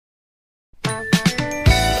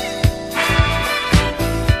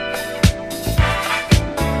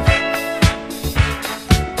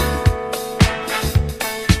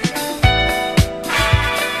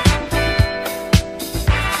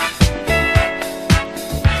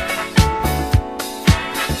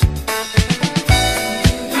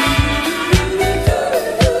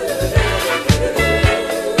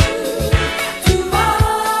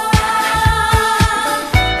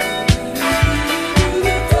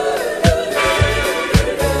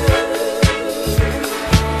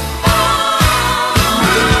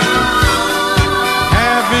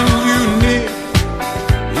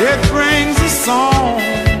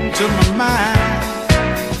To my mind,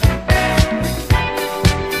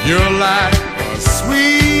 you're like a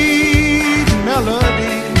sweet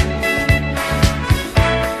melody,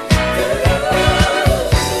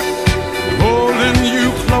 holding you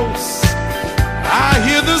close. I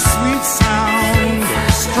hear the sweet sound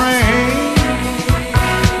of string,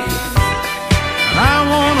 and I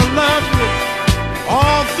wanna love you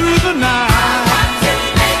all through the night.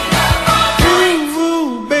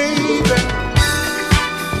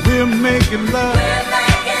 Making love,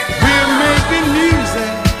 we're making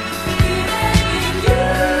music,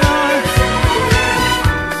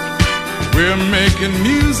 we're making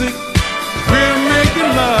music, we're making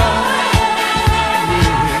love,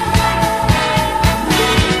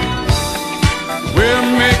 we're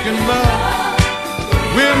making love,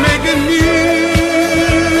 we're making music.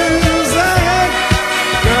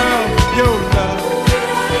 Girl, your love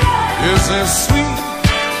is as sweet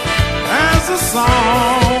as a song.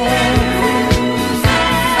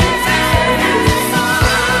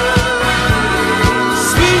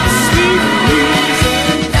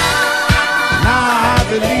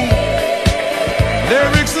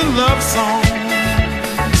 Lyrics and love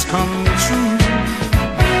songs come true.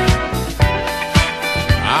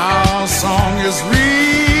 Our song is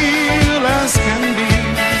real as can be,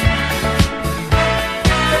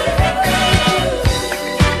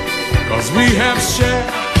 'cause we have shared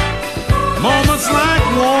moments like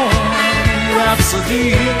warm rhapsody.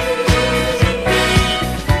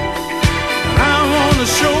 And I want to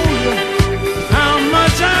show you how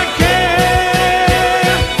much I care.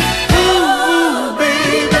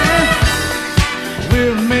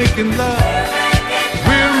 Making love,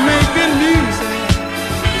 we're making music,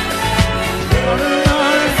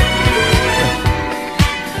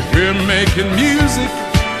 we're making music,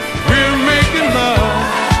 we're making love,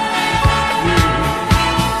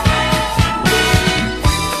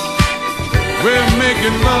 we're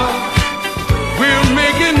making love, we're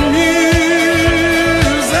making music.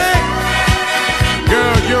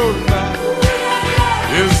 Girl, your love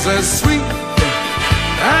is as sweet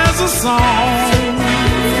as a song.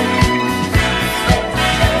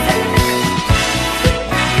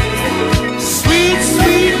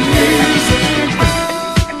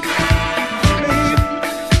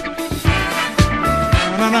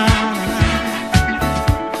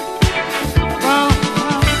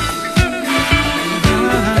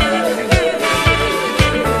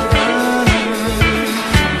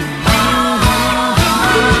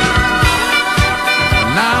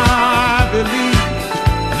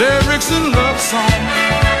 Lyrics and love songs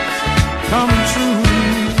come true.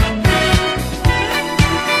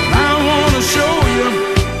 And I want to show you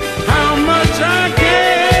how much I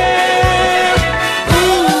care.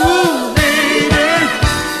 Ooh, baby,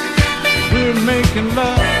 we're making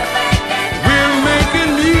love, we're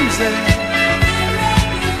making music,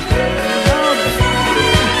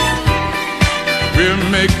 we're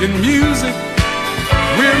making music,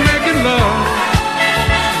 we're making love.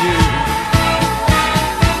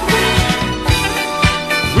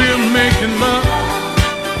 Making love,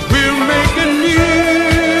 we're making music.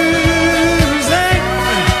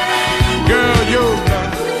 Girl, your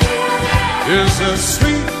love is as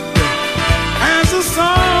sweet as a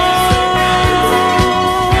song.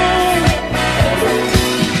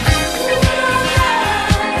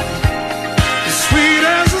 Sweet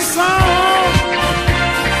as a song.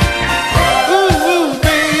 Ooh,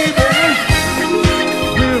 baby,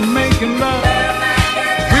 we're making love,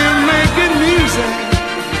 we're making music.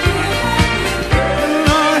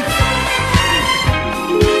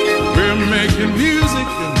 Making music.